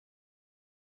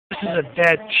is a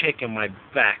dead chick in my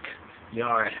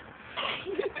backyard.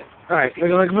 Alright, we're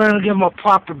gonna give him a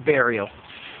proper burial.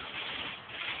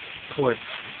 Poor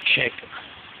chick.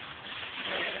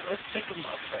 Let's pick him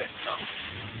up first.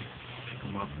 Pick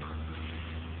him up.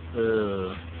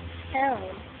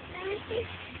 Hell.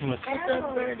 What's That's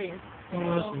a birdie.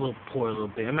 Oh, this little poor little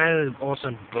baby. Imagine all of a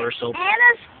sudden burst open.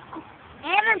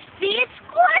 Anna's feet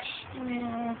squished?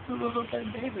 Yeah, it's a little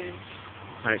bit baby.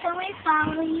 Right. Can we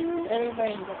follow you?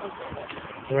 Everybody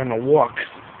We're gonna walk.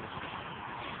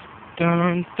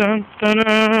 Dun dun dun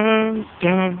dun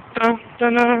dun dun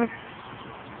dun dun.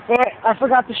 Wait, I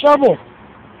forgot the shovel.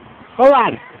 Hold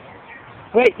on.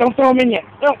 Wait, don't throw him in yet.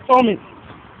 Don't throw him in.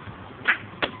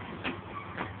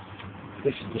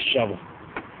 This is the shovel.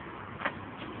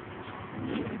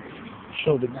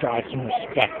 Show the guy some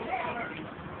respect.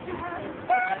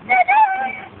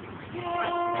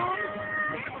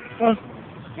 Huh?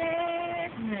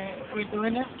 We're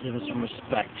doing it? Give us some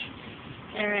respect.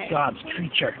 Alright. God's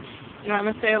creature. You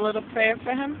want to say a little prayer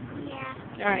for him?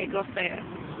 Yeah. Alright, go say it.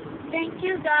 Thank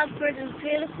you, God, for this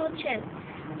beautiful chip.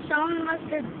 Someone must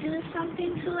have do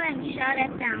something to it and shot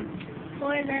it down.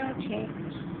 Poor little chick.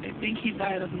 I think he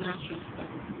died of natural stuff.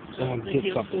 Someone I think did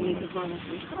he was something. doing his own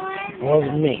thing. It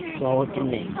wasn't me. It all went to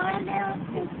me. Poor little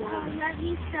chick. Love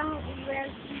you so very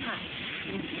much.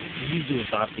 You do it,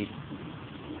 Tati.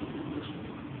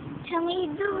 Can we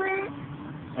do it?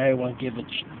 I want to give it.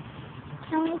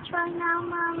 Can we try now,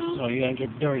 Mommy? So you're gonna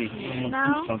get dirty. I'm gonna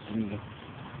No. do something.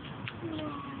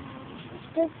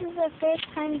 This is our first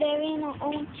time burying our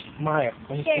own. Maya,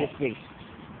 let me see your face.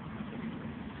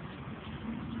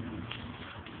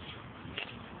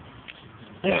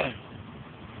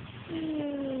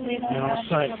 Now,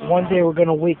 son, one day we're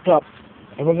gonna wake up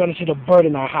and we're gonna see the bird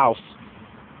in our house.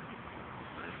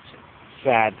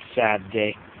 Sad, sad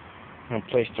day. And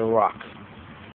place to rock.